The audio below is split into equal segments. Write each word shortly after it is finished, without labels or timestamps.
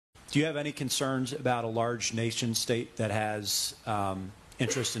Do you have any concerns about a large nation state that has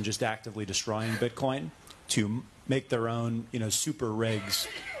interest in just actively destroying Bitcoin to make their own, super rigs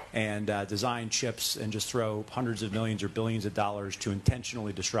and design chips and just throw hundreds of millions or billions of dollars to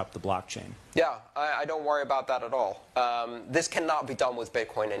intentionally disrupt the blockchain? Yeah, I don't worry about that at all. This cannot be done with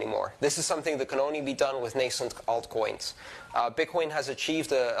Bitcoin anymore. This is something that can only be done with nascent altcoins. Bitcoin has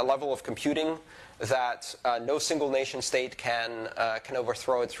achieved a level of computing that no single nation state can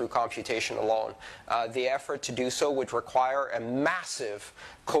overthrow it through computation alone. The effort to do so would require a massive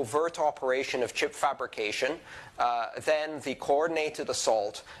covert operation of chip fabrication, then the coordinated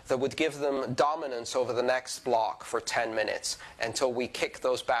assault that would give them dominance over the next block for 10 minutes until we kick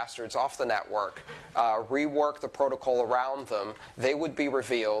those bastards off the network, rework the protocol around them. They would be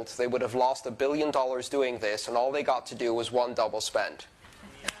revealed. They would have lost $1 billion doing this, and all they got to do was one double spend.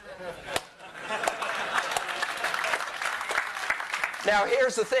 Now,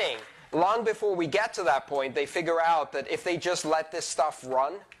 here's the thing. Long before we get to that point, they figure out that if they just let this stuff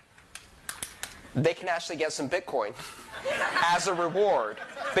run, they can actually get some Bitcoin as a reward,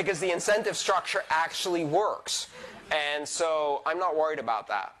 because the incentive structure actually works. And so I'm not worried about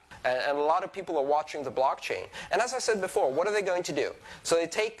that. And a lot of people are watching the blockchain. And as I said before, what are they going to do? So they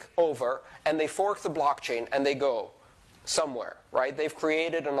take over and they fork the blockchain and they go somewhere, right? They've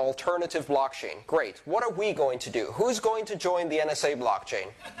created an alternative blockchain. Great. What are we going to do? Who's going to join the NSA blockchain?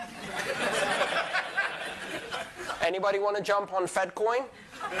 Anybody want to jump on FedCoin?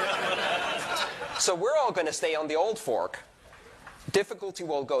 So we're all going to stay on the old fork. Difficulty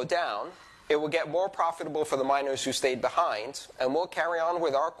will go down. It will get more profitable for the miners who stayed behind, and we'll carry on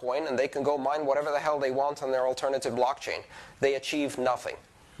with our coin, and they can go mine whatever the hell they want on their alternative blockchain. They achieve nothing.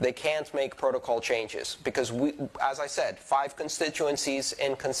 They can't make protocol changes because, as I said, 5 constituencies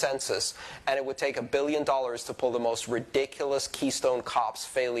in consensus, and it would take $1 billion to pull the most ridiculous Keystone Cops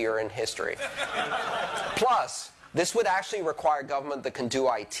failure in history. Plus, this would actually require government that can do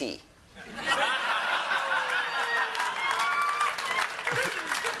IT.